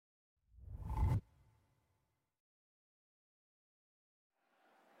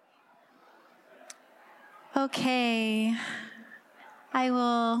Okay, I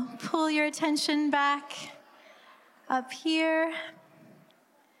will pull your attention back up here.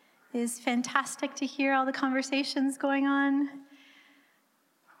 It is fantastic to hear all the conversations going on.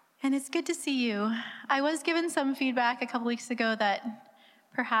 And it's good to see you. I was given some feedback a couple weeks ago that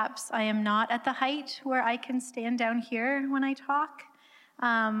perhaps I am not at the height where I can stand down here when I talk,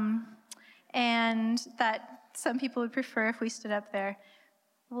 and that some people would prefer if we stood up there.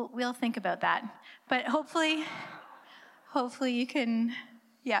 We'll think about that. But hopefully you can,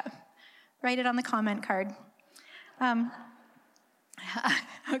 write it on the comment card.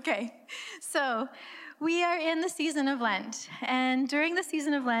 Okay, so we are in the season of Lent, and during the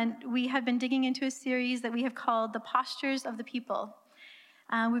season of Lent, we have been digging into a series that we have called The Postures of the People.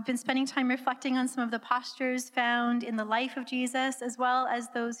 We've been spending time reflecting on some of the postures found in the life of Jesus, as well as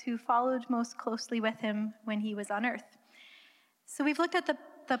those who followed most closely with him when he was on earth. So we've looked at the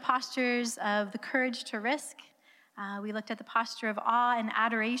postures of the courage to risk. We looked at the posture of awe and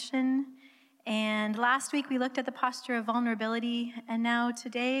adoration. And last week we looked at the posture of vulnerability. And now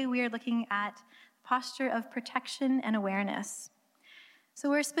today we are looking at the posture of protection and awareness. So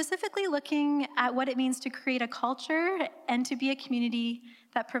we're specifically looking at what it means to create a culture and to be a community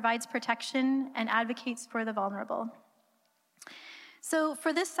that provides protection and advocates for the vulnerable. So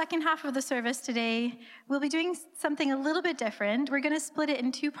for this second half of the service today, we'll be doing something a little bit different. We're going to split it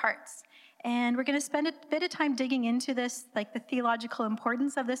in two parts. And we're going to spend a bit of time digging into this, like the theological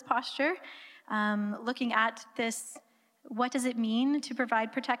importance of this posture, looking at this, what does it mean to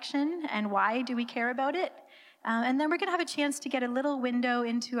provide protection and why do we care about it? And then we're going to have a chance to get a little window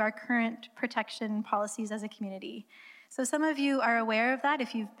into our current protection policies as a community. So some of you are aware of that.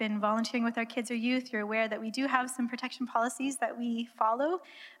 If you've been volunteering with our kids or youth, you're aware that we do have some protection policies that we follow.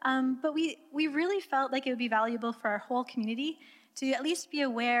 But we really felt like it would be valuable for our whole community to at least be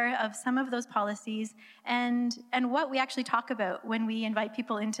aware of some of those policies and what we actually talk about when we invite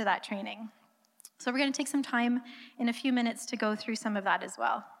people into that training. So we're going to take some time in a few minutes to go through some of that as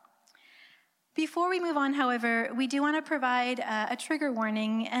well. Before we move on, however, we do want to provide a trigger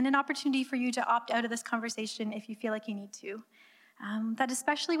warning and an opportunity for you to opt out of this conversation if you feel like you need to. That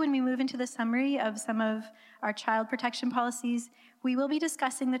especially when we move into the summary of some of our child protection policies, we will be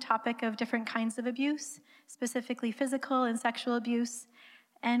discussing the topic of different kinds of abuse, specifically physical and sexual abuse.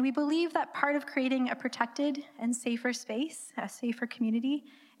 And we believe that part of creating a protected and safer space, a safer community,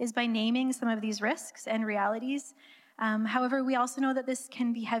 is by naming some of these risks and realities. However, we also know that this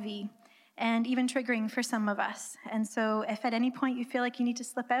can be heavy and even triggering for some of us. And so if at any point you feel like you need to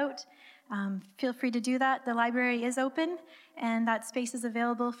slip out, feel free to do that. The library is open, and that space is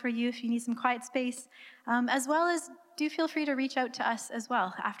available for you if you need some quiet space, as well as do feel free to reach out to us as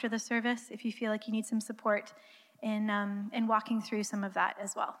well after the service if you feel like you need some support in walking through some of that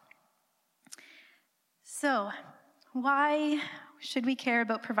as well. So why should we care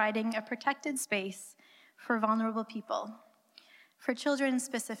about providing a protected space for vulnerable people, for children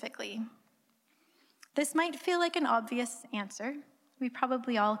specifically? This might feel like an obvious answer. We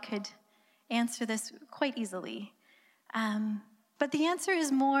probably all could answer this quite easily. But the answer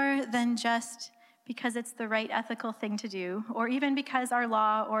is more than just because it's the right ethical thing to do, or even because our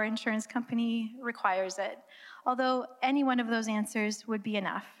law or insurance company requires it, although any one of those answers would be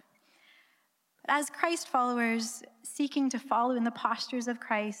enough. As Christ followers seeking to follow in the postures of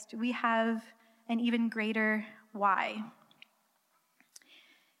Christ, we have an even greater why.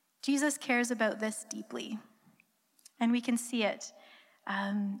 Jesus cares about this deeply, and we can see it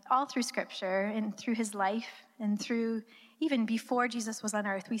all through Scripture and through his life and through even before Jesus was on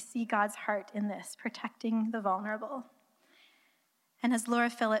earth. We see God's heart in this, protecting the vulnerable. And as Laura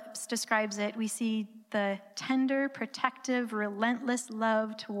Phillips describes it, we see the tender, protective, relentless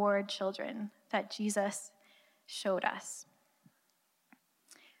love toward children that Jesus showed us.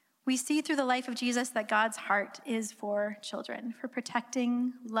 We see through the life of Jesus that God's heart is for children, for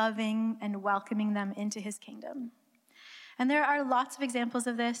protecting, loving, and welcoming them into his kingdom. And there are lots of examples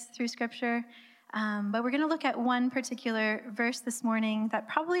of this through Scripture, but we're going to look at one particular verse this morning that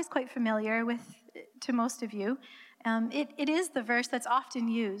probably is quite familiar to most of you. It is the verse that's often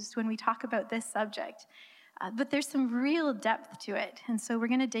used when we talk about this subject, but there's some real depth to it, and so we're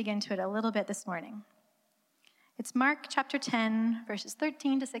going to dig into it a little bit this morning. It's Mark chapter 10, verses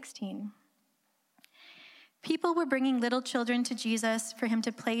 13 to 16. People were bringing little children to Jesus for him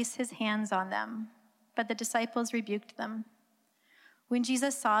to place his hands on them, but the disciples rebuked them. When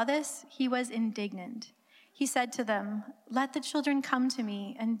Jesus saw this, he was indignant. He said to them, "Let the children come to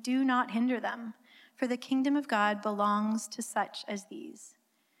me, and do not hinder them, for the kingdom of God belongs to such as these.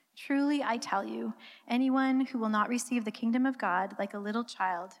 Truly, I tell you, anyone who will not receive the kingdom of God like a little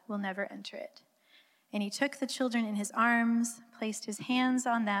child will never enter it." And he took the children in his arms, placed his hands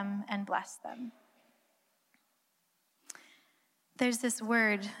on them, and blessed them. There's this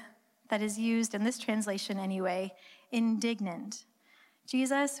word that is used in this translation anyway, indignant.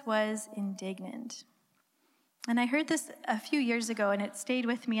 Jesus was indignant. And I heard this a few years ago, and it stayed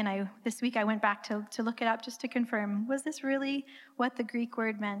with me, and this week I went back to look it up just to confirm, was this really what the Greek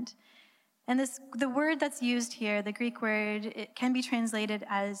word meant? And the word that's used here, the Greek word, it can be translated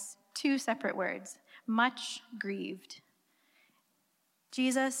as two separate words, much grieved.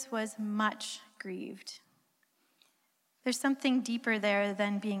 Jesus was much grieved. There's something deeper there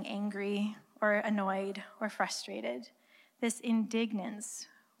than being angry or annoyed or frustrated. This indignance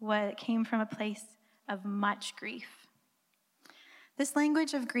came from a place of much grief. This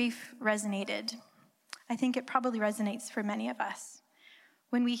language of grief resonated. I think it probably resonates for many of us.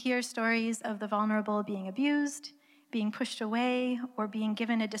 When we hear stories of the vulnerable being abused, being pushed away, or being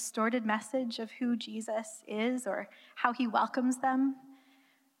given a distorted message of who Jesus is or how he welcomes them,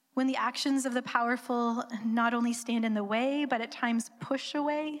 when the actions of the powerful not only stand in the way, but at times push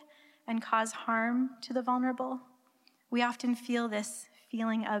away and cause harm to the vulnerable, we often feel this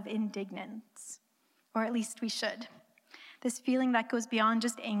feeling of indignance, or at least we should. This feeling that goes beyond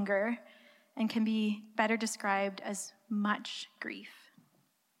just anger and can be better described as much grief.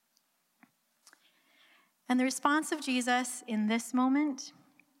 And the response of Jesus in this moment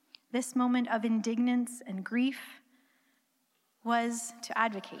of indignance and grief, was to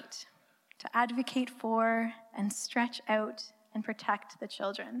advocate for and stretch out and protect the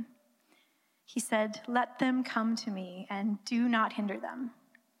children. He said, "Let them come to me and do not hinder them."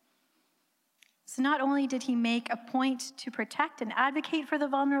 So not only did he make a point to protect and advocate for the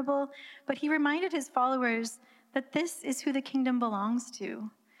vulnerable, but he reminded his followers that this is who the kingdom belongs to.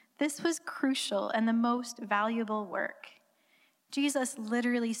 This was crucial and the most valuable work. Jesus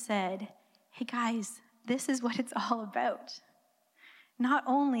literally said, "Hey guys, this is what it's all about. Not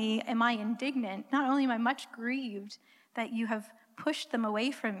only am I indignant, not only am I much grieved that you have pushed them away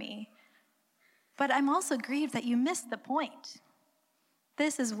from me, but I'm also grieved that you missed the point.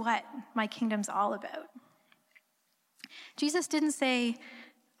 This is what my kingdom's all about." Jesus didn't say,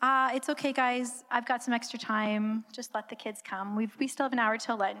 "It's okay, guys, I've got some extra time, just let the kids come. We still have an hour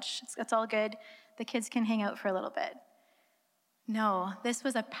till lunch, it's all good, the kids can hang out for a little bit." No, this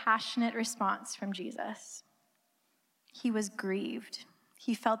was a passionate response from Jesus. He was grieved.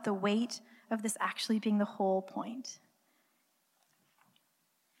 He felt the weight of this actually being the whole point.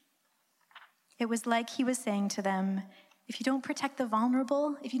 It was like he was saying to them, if you don't protect the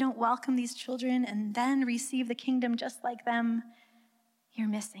vulnerable, if you don't welcome these children and then receive the kingdom just like them, you're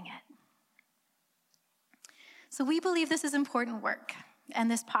missing it. So we believe this is important work, and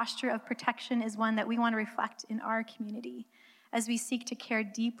this posture of protection is one that we want to reflect in our community as we seek to care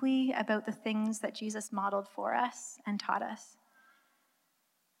deeply about the things that Jesus modeled for us and taught us.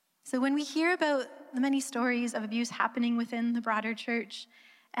 So when we hear about the many stories of abuse happening within the broader church,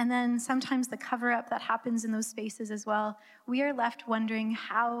 and then sometimes the cover-up that happens in those spaces as well, we are left wondering,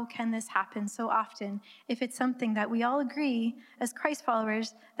 how can this happen so often if it's something that we all agree as Christ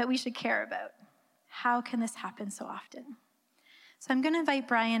followers that we should care about? How can this happen so often? So I'm going to invite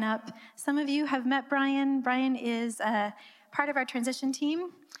Brian up. Some of you have met Brian. Brian is part of our transition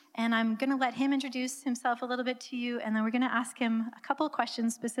team, and I'm going to let him introduce himself a little bit to you, and then we're going to ask him a couple of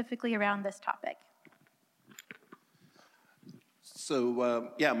questions specifically around this topic.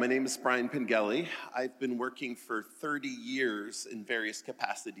 So, my name is Brian Pengelly. I've been working for 30 years in various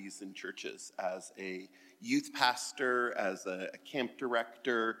capacities in churches as a youth pastor, as a camp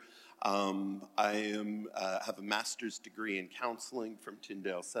director. I have a master's degree in counseling from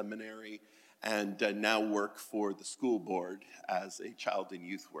Tyndale Seminary, and now work for the school board as a child and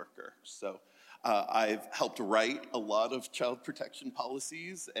youth worker. So I've helped write a lot of child protection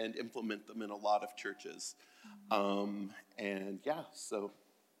policies and implement them in a lot of churches. So.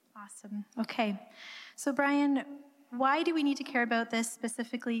 Awesome. Okay. So Brian, why do we need to care about this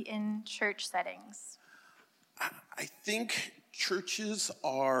specifically in church settings? I think churches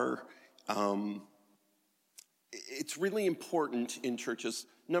are, it's really important in churches.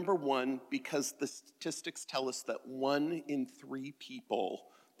 Number one, because the statistics tell us that 1 in 3 people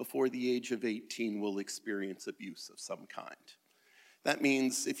before the age of 18 will experience abuse of some kind. That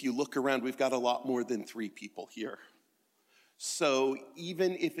means if you look around, we've got a lot more than 3 people here. So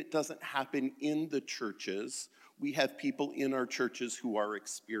even if it doesn't happen in the churches, we have people in our churches who are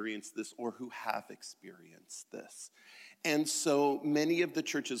experienced this or who have experienced this. And so many of the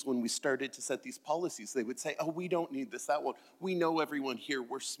churches, when we started to set these policies, they would say, "Oh, we don't need this, that one. We know everyone here.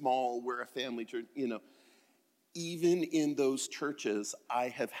 We're small. We're a family church, even in those churches, I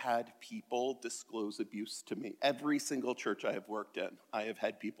have had people disclose abuse to me. Every single church I have worked in, I have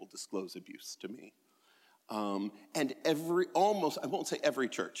had people disclose abuse to me. And I won't say every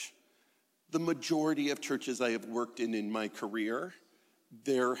church, the majority of churches I have worked in my career,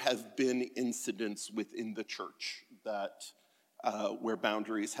 there have been incidents within the church that where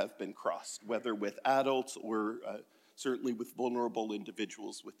boundaries have been crossed, whether with adults or certainly with vulnerable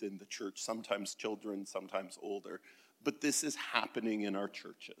individuals within the church, sometimes children, sometimes older. But this is happening in our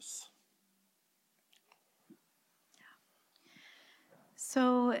churches.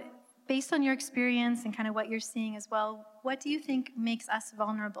 So based on your experience and kind of what you're seeing as well, what do you think makes us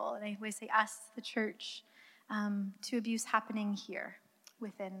vulnerable, and I always say us, the church, to abuse happening here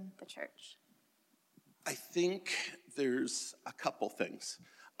within the church? I think there's a couple things.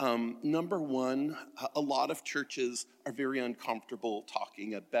 Number one, a lot of churches are very uncomfortable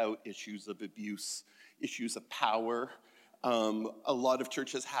talking about issues of abuse, issues of power. A lot of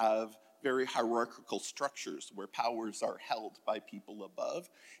churches have very hierarchical structures where powers are held by people above,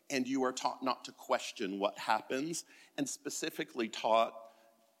 and you are taught not to question what happens, and specifically taught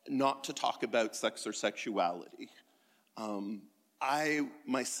not to talk about sex or sexuality. I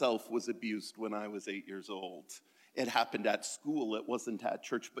myself was abused when I was 8 years old. It happened at school, it wasn't at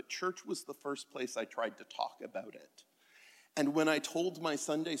church, but church was the first place I tried to talk about it. And when I told my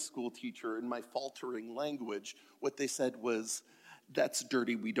Sunday school teacher in my faltering language, what they said was, "That's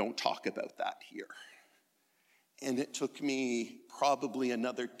dirty, we don't talk about that here." And it took me probably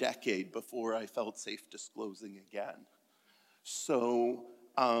another decade before I felt safe disclosing again. So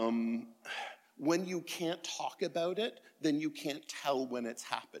when you can't talk about it, then you can't tell when it's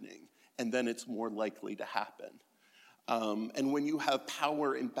happening, and then it's more likely to happen. And when you have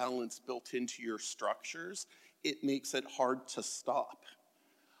power imbalance built into your structures, it makes it hard to stop.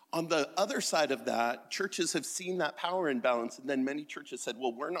 On the other side of that, churches have seen that power imbalance, and then many churches said,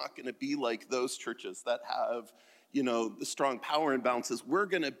 well, we're not going to be like those churches that have, the strong power imbalances. We're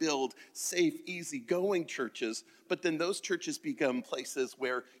going to build safe, easygoing churches, but then those churches become places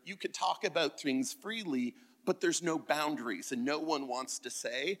where you can talk about things freely, but there's no boundaries, and no one wants to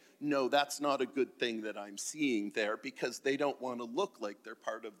say, no, that's not a good thing that I'm seeing there, because they don't want to look like they're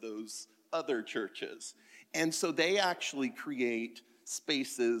part of those other churches. And so they actually create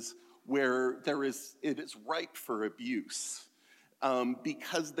spaces where it is ripe for abuse,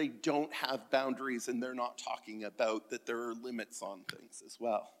 because they don't have boundaries and they're not talking about that there are limits on things as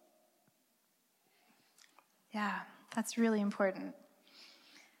well. Yeah, that's really important.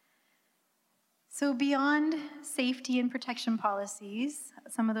 So beyond safety and protection policies,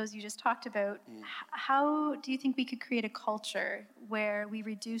 some of those you just talked about, how do you think we could create a culture where we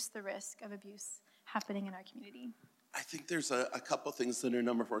reduce the risk of abuse happening in our community? I think there's a couple things that are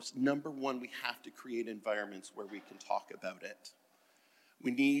number four. Number one, we have to create environments where we can talk about it.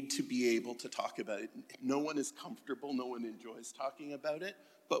 We need to be able to talk about it. No one is comfortable, no one enjoys talking about it,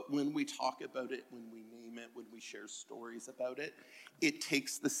 but when we talk about it, when we name it, when we share stories about it, it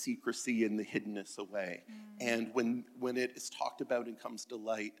takes the secrecy and the hiddenness away. And when it is talked about and comes to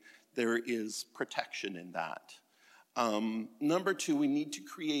light, there is protection in that. Number two, we need to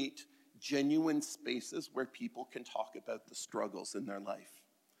create genuine spaces where people can talk about the struggles in their life.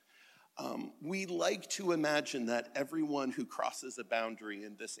 We like to imagine that everyone who crosses a boundary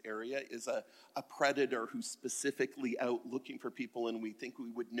in this area is a predator who's specifically out looking for people, and we think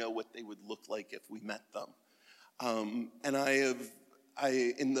we would know what they would look like if we met them. And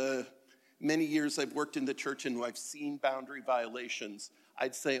in the many years I've worked in the church and I've seen boundary violations,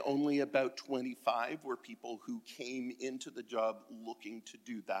 I'd say only about 25 were people who came into the job looking to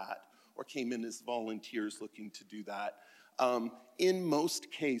do that, or came in as volunteers looking to do that. In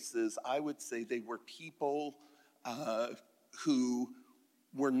most cases, I would say they were people who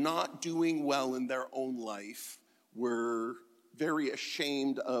were not doing well in their own life, were very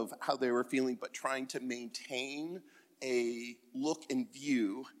ashamed of how they were feeling, but trying to maintain a look and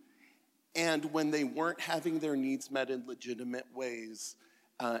view. And when they weren't having their needs met in legitimate ways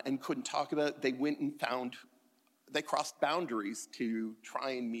and couldn't talk about it, they went and they crossed boundaries to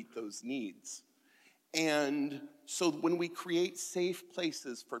try and meet those needs. And so when we create safe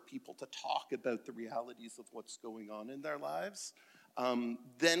places for people to talk about the realities of what's going on in their lives,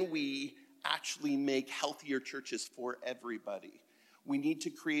 then we actually make healthier churches for everybody. We need to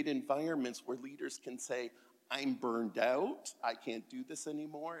create environments where leaders can say, I'm burned out, I can't do this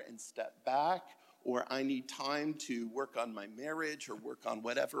anymore, and step back, or I need time to work on my marriage or work on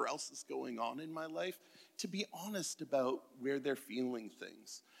whatever else is going on in my life, to be honest about where they're feeling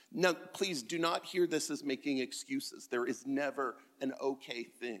things. Now, please do not hear this as making excuses. There is never an okay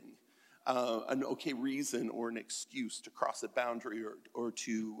thing. an okay reason or an excuse to cross a boundary or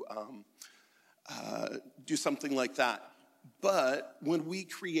to do something like that. But when we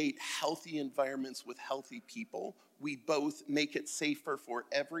create healthy environments with healthy people, we both make it safer for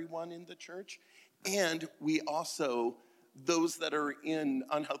everyone in the church, and we also, those that are in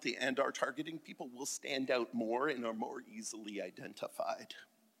unhealthy and are targeting people will stand out more and are more easily identified.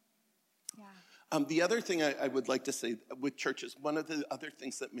 Yeah. The other thing I would like to say with churches, one of the other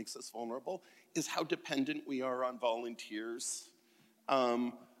things that makes us vulnerable is how dependent we are on volunteers.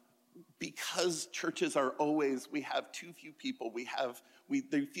 Because churches are always, we have too few people,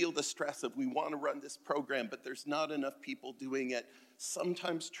 they feel the stress of we want to run this program, but there's not enough people doing it.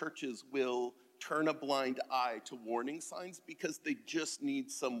 Sometimes churches will turn a blind eye to warning signs because they just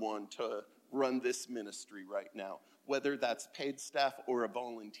need someone to run this ministry right now, whether that's paid staff or a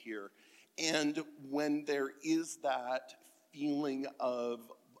volunteer. And when there is that feeling of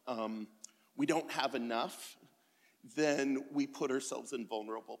we don't have enough, then we put ourselves in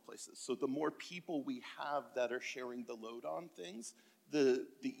vulnerable places. So the more people we have that are sharing the load on things, the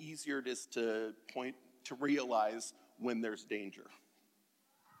easier it is to realize when there's danger.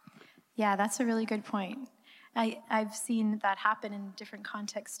 Yeah, that's a really good point. I've seen that happen in different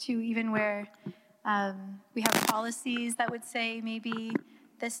contexts too, even where we have policies that would say maybe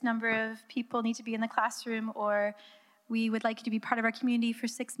this number of people need to be in the classroom, or we would like you to be part of our community for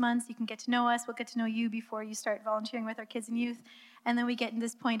 6 months. You can get to know us. We'll get to know you before you start volunteering with our kids and youth. And then we get in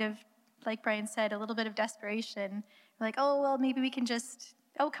this point of, like Brian said, a little bit of desperation. We're like, oh, well, maybe we can just,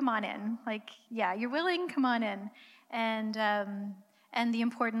 come on in. Like, yeah, you're willing, come on in. And the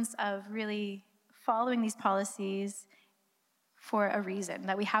importance of really following these policies for a reason,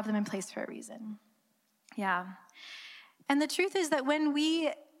 that we have them in place for a reason. Yeah. And the truth is that when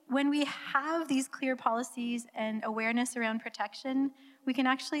we have these clear policies and awareness around protection, we can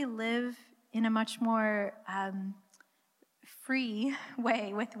actually live in a much more free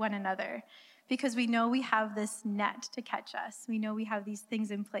way with one another, because we know we have this net to catch us. We know we have these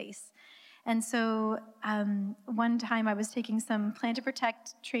things in place. And so one time I was taking some Plan to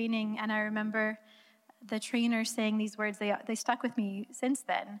Protect training, and I remember the trainer saying these words. They stuck with me since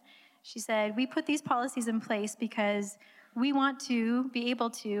then. She said, we put these policies in place because we want to be able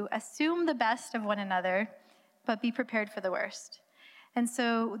to assume the best of one another, but be prepared for the worst. And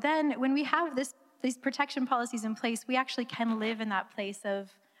so then when we have these protection policies in place, we actually can live in that place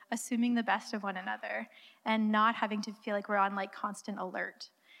of assuming the best of one another and not having to feel like we're on like constant alert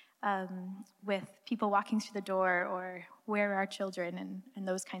with people walking through the door or where are our children and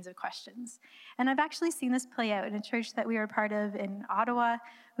those kinds of questions. And I've actually seen this play out in a church that we were part of in Ottawa.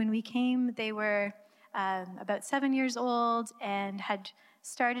 When we came, they were about 7 years old and had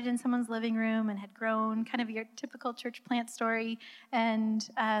started in someone's living room and had grown, kind of your typical church plant story. And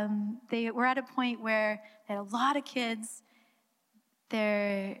they were at a point where they had a lot of kids.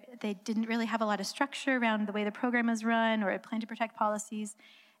 They didn't really have a lot of structure around the way the program is run or Plan to Protect policies.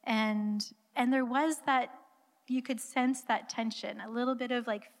 And there was that, you could sense that tension, a little bit of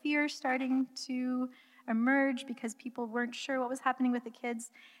like fear starting to emerge because people weren't sure what was happening with the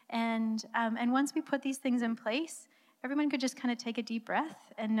kids. And once we put these things in place, everyone could just kind of take a deep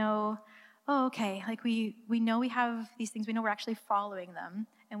breath and know, oh, okay, like we know we have these things, we know we're actually following them,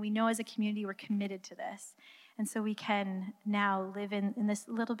 and we know as a community we're committed to this. And so we can now live in this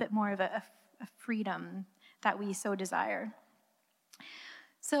little bit more of a freedom that we so desire.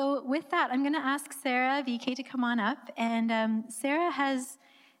 So with that, I'm going to ask Sarah VK to come on up. And Sarah has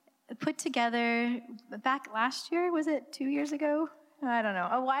put together, back last year, was it 2 years ago? I don't know,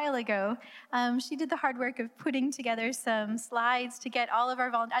 a while ago. She did the hard work of putting together some slides to get all of our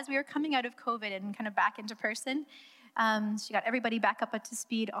volunteers, as we were coming out of COVID and kind of back into person. She got everybody back up to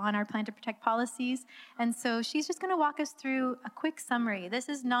speed on our Plan to Protect policies. And so she's just going to walk us through a quick summary. This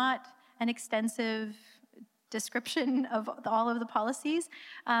is not an extensive description of all of the policies,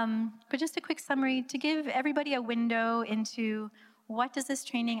 but just a quick summary to give everybody a window into what does this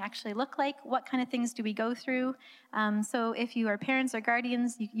training actually look like? What kind of things do we go through? So if you are parents or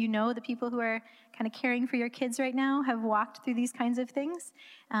guardians, you know the people who are kind of caring for your kids right now have walked through these kinds of things.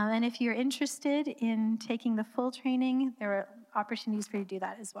 And if you're interested in taking the full training, there are opportunities for you to do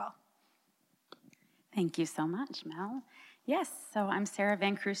that as well. Thank you so much, Mel. Yes, so I'm Sarah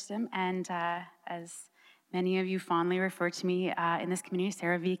Van Kroestum, and as many of you fondly refer to me in this community,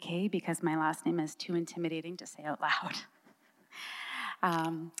 Sarah VK, because my last name is too intimidating to say out loud.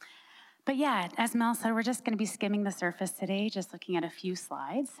 But yeah, as Mel said, we're just going to be skimming the surface today, just looking at a few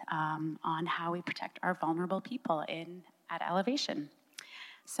slides on how we protect our vulnerable people at Elevation.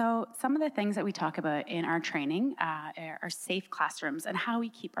 So some of the things that we talk about in our training are safe classrooms and how we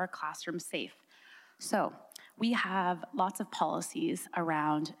keep our classrooms safe. So we have lots of policies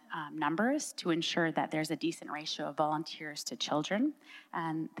around numbers to ensure that there's a decent ratio of volunteers to children.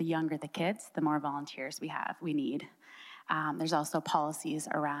 And the younger the kids, the more volunteers we need. There's also policies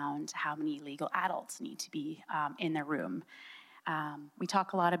around how many legal adults need to be in the room. We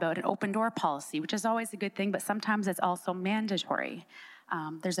talk a lot about an open door policy, which is always a good thing, but sometimes it's also mandatory.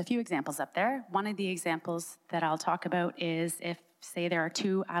 There's a few examples up there. One of the examples that I'll talk about is if, say, there are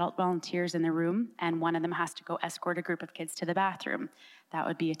 2 adult volunteers in the room and one of them has to go escort a group of kids to the bathroom. That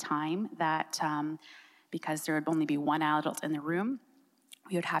would be a time that, because there would only be 1 adult in the room,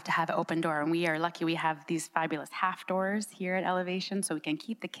 we would have to have an open door. And we are lucky we have these fabulous half doors here at Elevation, so we can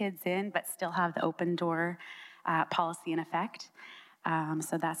keep the kids in but still have the open door policy in effect.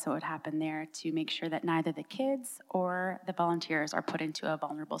 So that's what would happen there to make sure that neither the kids or the volunteers are put into a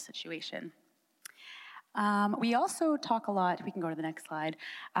vulnerable situation. We also talk a lot, we can go to the next slide,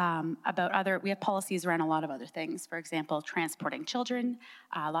 we have policies around a lot of other things. For example, transporting children.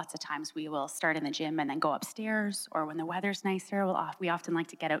 Lots of times we will start in the gym and then go upstairs, or when the weather's nicer, we often like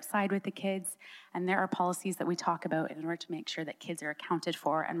to get outside with the kids. And there are policies that we talk about in order to make sure that kids are accounted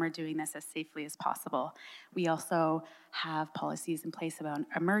for, and we're doing this as safely as possible. We also have policies in place about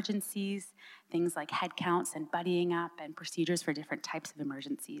emergencies, things like head counts and buddying up, and procedures for different types of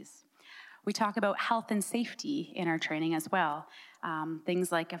emergencies. We talk about health and safety in our training as well.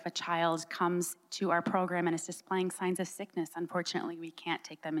 Things like if a child comes to our program and is displaying signs of sickness, unfortunately, we can't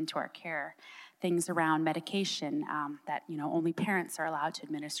take them into our care. Things around medication, that only parents are allowed to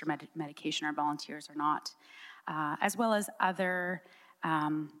administer medication, or volunteers are not, as well as other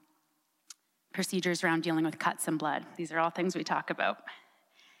procedures around dealing with cuts and blood. These are all things we talk about.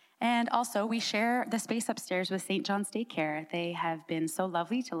 And also, we share the space upstairs with St. John's Daycare. They have been so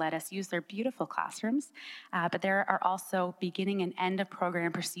lovely to let us use their beautiful classrooms, but there are also beginning and end of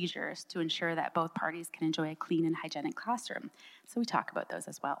program procedures to ensure that both parties can enjoy a clean and hygienic classroom. So we talk about those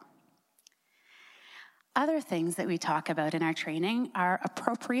as well. Other things that we talk about in our training are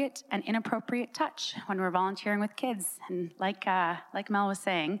appropriate and inappropriate touch when we're volunteering with kids. And like Mel was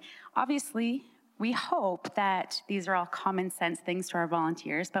saying, obviously, we hope that these are all common sense things to our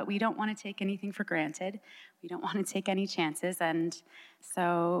volunteers, but we don't want to take anything for granted. We don't want to take any chances, and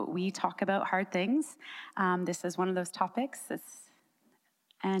so we talk about hard things. This is one of those topics.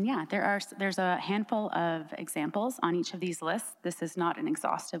 There's a handful of examples on each of these lists. This is not an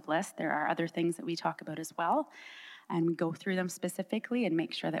exhaustive list. There are other things that we talk about as well, and we go through them specifically and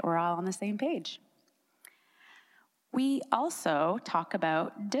make sure that we're all on the same page. We also talk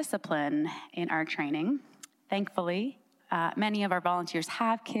about discipline in our training. Thankfully, many of our volunteers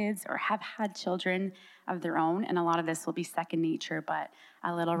have kids or have had children of their own, and a lot of this will be second nature, but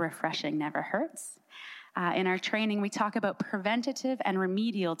a little refreshing never hurts. In our training, we talk about preventative and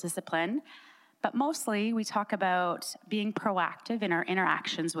remedial discipline, but mostly we talk about being proactive in our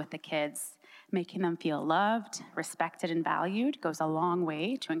interactions with the kids. Making them feel loved, respected, and valued goes a long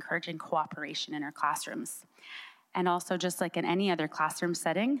way to encouraging cooperation in our classrooms. And also, just like in any other classroom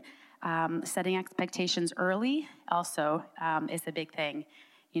setting, setting expectations early also is a big thing.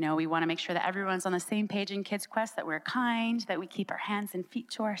 We want to make sure that everyone's on the same page in Kids Quest, that we're kind, that we keep our hands and feet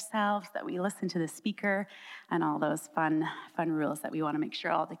to ourselves, that we listen to the speaker, and all those fun rules that we want to make sure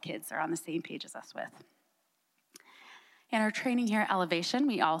all the kids are on the same page as us with. In our training here at Elevation,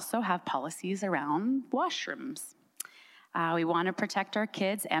 we also have policies around washrooms. We want to protect our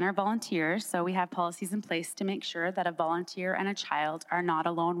kids and our volunteers, so we have policies in place to make sure that a volunteer and a child are not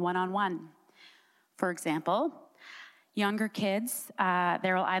alone one-on-one. For example, younger kids,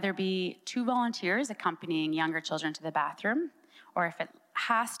 there will either be 2 volunteers accompanying younger children to the bathroom, or if it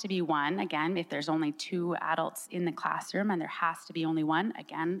has to be one, again, if there's only 2 adults in the classroom and there has to be only one,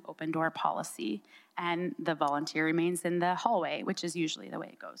 again, open door policy, and the volunteer remains in the hallway, which is usually the way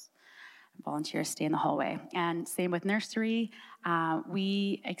it goes. Volunteers stay in the hallway. And same with nursery.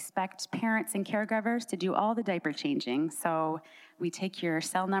 We expect parents and caregivers to do all the diaper changing. So we take your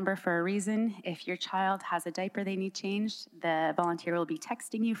cell number for a reason. If your child has a diaper they need changed, the volunteer will be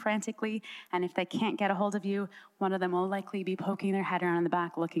texting you frantically. And if they can't get a hold of you, one of them will likely be poking their head around in the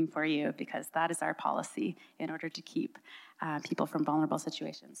back looking for you, because that is our policy in order to keep people from vulnerable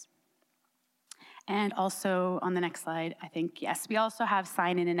situations. And also on the next slide, I think, yes, we also have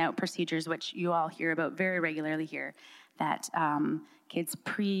sign in and out procedures, which you all hear about very regularly here, that kids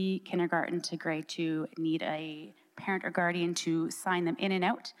pre-kindergarten to grade 2 need a parent or guardian to sign them in and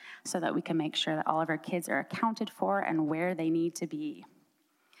out so that we can make sure that all of our kids are accounted for and where they need to be.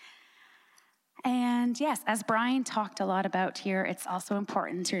 And yes, as Brian talked a lot about here, it's also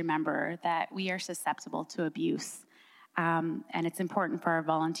important to remember that we are susceptible to abuse. And it's important for our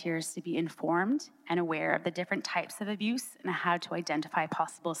volunteers to be informed and aware of the different types of abuse and how to identify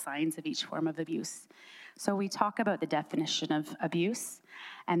possible signs of each form of abuse. So we talk about the definition of abuse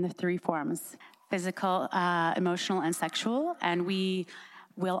and the three forms: physical, emotional, and sexual. And we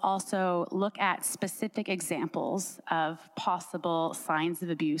will also look at specific examples of possible signs of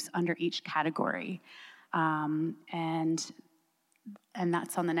abuse under each category. And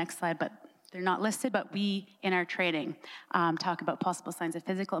that's on the next slide, but they're not listed, but we, in our training, talk about possible signs of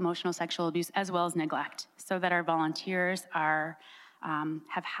physical, emotional, sexual abuse, as well as neglect, so that our volunteers have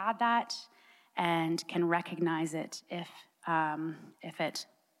had that and can recognize it if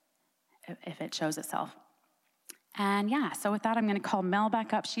it shows itself. And yeah, so with that, I'm going to call Mel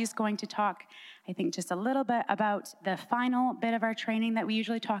back up. She's going to talk, I think, just a little bit about the final bit of our training that we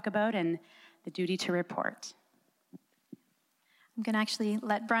usually talk about, and the duty to report. I'm going to actually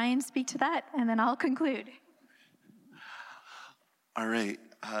let Brian speak to that, and then I'll conclude. All right.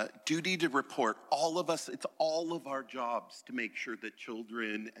 Duty to report. All of us, it's all of our jobs to make sure that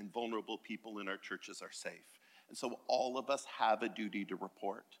children and vulnerable people in our churches are safe. And so all of us have a duty to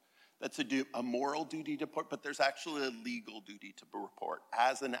report. That's a moral duty to report, but there's actually a legal duty to report.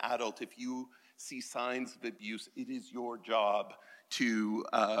 As an adult, if you see signs of abuse, it is your job to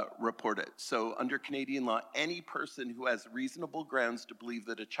report it. So under Canadian law, any person who has reasonable grounds to believe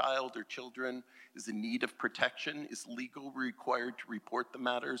that a child or children is in need of protection is legally required to report the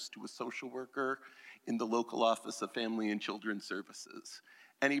matters to a social worker in the local office of Family and Children's Services.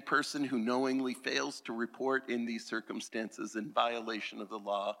 Any person who knowingly fails to report in these circumstances in violation of the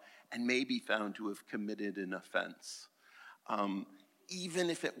law and may be found to have committed an offense. Even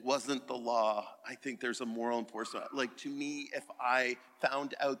if it wasn't the law, I think there's a moral enforcement. Like, to me, if I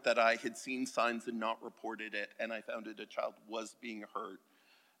found out that I had seen signs and not reported it, and I found that a child was being hurt,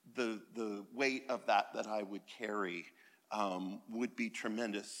 the weight of that I would carry would be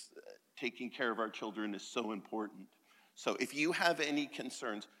tremendous. Taking care of our children is so important. So if you have any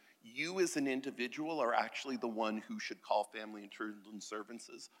concerns, you as an individual are actually the one who should call Family and Children's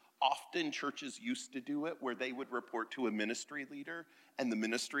Services. Often churches used to do it where they would report to a ministry leader, and the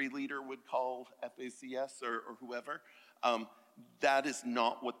ministry leader would call FACS or whoever. That is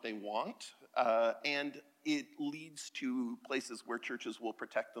not what they want. And it leads to places where churches will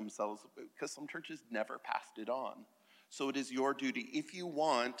protect themselves because some churches never passed it on. So it is your duty. If you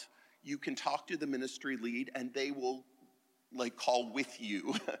want, you can talk to the ministry lead and they will call with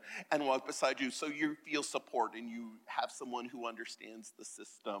you and walk beside you so you feel support and you have someone who understands the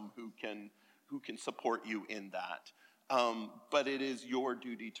system who can support you in that. But it is your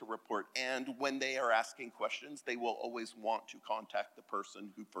duty to report. And when they are asking questions, they will always want to contact the person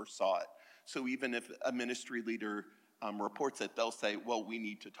who first saw it. So even if a ministry leader reports it, they'll say, well, we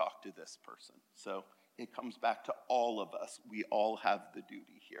need to talk to this person. So it comes back to all of us. We all have the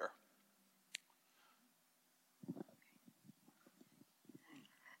duty here.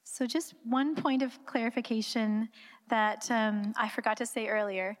 So just one point of clarification that I forgot to say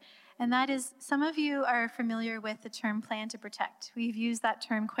earlier, and that is some of you are familiar with the term plan to protect. We've used that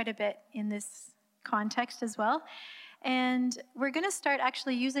term quite a bit in this context as well. And we're going to start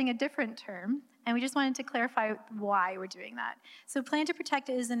actually using a different term, and we just wanted to clarify why we're doing that. So Plan to Protect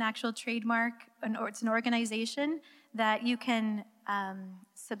is an actual trademark, or it's an organization that you can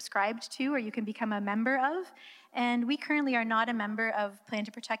subscribe to or you can become a member of. And we currently are not a member of Plan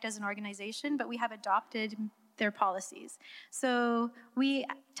to Protect as an organization, but we have adopted their policies. So we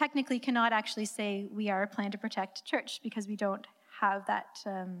technically cannot actually say we are a Plan to Protect church because we don't have that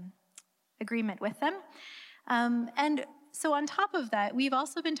agreement with them. And so on top of that, we've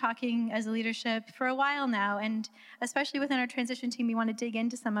also been talking as a leadership for a while now, and especially within our transition team, we want to dig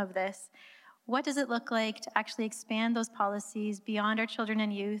into some of this. What does it look like to actually expand those policies beyond our children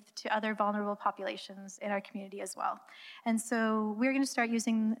and youth to other vulnerable populations in our community as well? And so we're going to start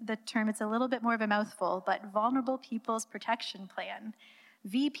using the term, it's a little bit more of a mouthful, but Vulnerable People's Protection Plan,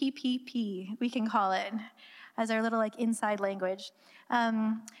 VPPP, we can call it, as our little inside language.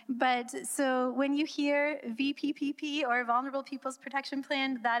 But so when you hear VPPP or Vulnerable People's Protection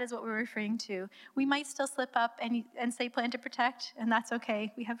Plan, that is what we're referring to. We might still slip up and say Plan to Protect, and that's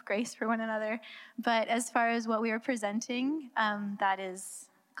okay. We have grace for one another. But as far as what we are presenting, that is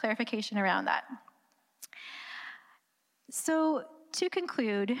clarification around that. So to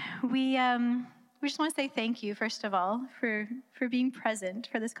conclude, we just want to say thank you, first of all, for being present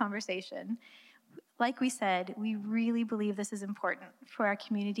for this conversation. Like we said, we really believe this is important for our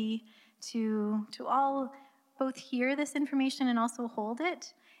community to all both hear this information and also hold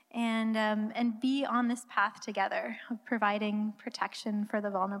it and be on this path together, of providing protection for the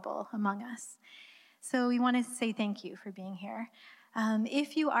vulnerable among us. So we want to say thank you for being here.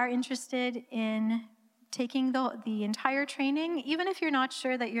 If you are interested in taking the entire training, even if you're not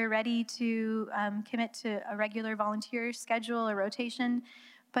sure that you're ready to commit to a regular volunteer schedule or rotation,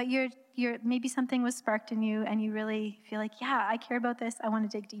 but maybe something was sparked in you and you really feel like, yeah, I care about this, I want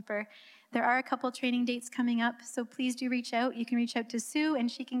to dig deeper. There are a couple training dates coming up, so please do reach out. You can reach out to Sue and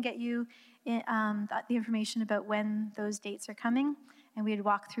she can get you the information about when those dates are coming, and we'd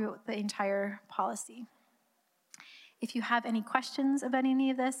walk through the entire policy. If you have any questions about any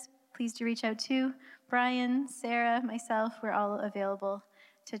of this, please do reach out to Brian, Sarah, myself. We're all available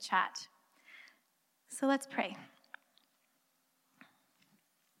to chat. So let's pray.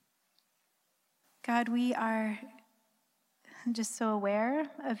 God, we are just so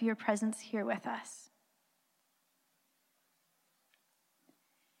aware of your presence here with us.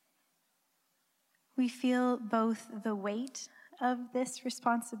 We feel both the weight of this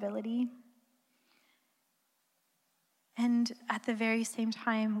responsibility, and at the very same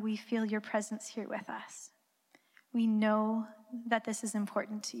time, we feel your presence here with us. We know that this is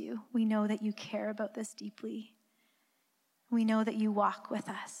important to you. We know that you care about this deeply. We know that you walk with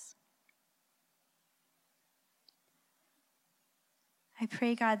us. I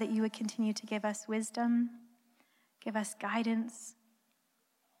pray, God, that you would continue to give us wisdom, give us guidance,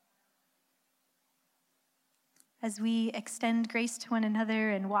 as we extend grace to one another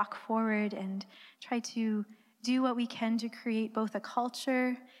and walk forward and try to do what we can to create both a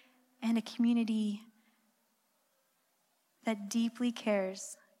culture and a community that deeply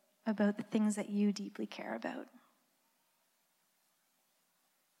cares about the things that you deeply care about.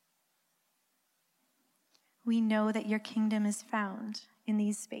 We know that your kingdom is found in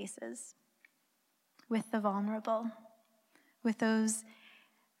these spaces with the vulnerable, with those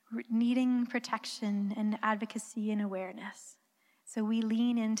needing protection and advocacy and awareness. So we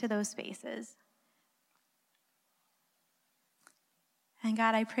lean into those spaces. And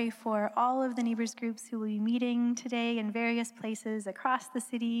God, I pray for all of the neighbors groups who will be meeting today in various places across the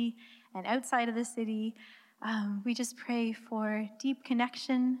city and outside of the city. We just pray for deep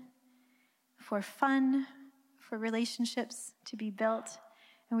connection, for fun, for relationships to be built.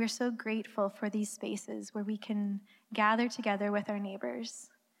 And we're so grateful for these spaces where we can gather together with our neighbors.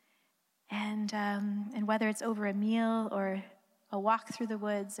 And whether it's over a meal or a walk through the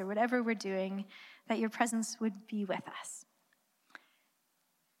woods or whatever we're doing, that your presence would be with us.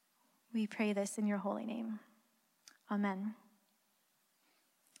 We pray this in your holy name. Amen.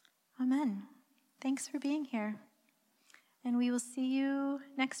 Amen. Thanks for being here. And we will see you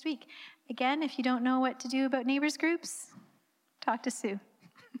next week. Again, if you don't know what to do about neighbors groups, talk to Sue.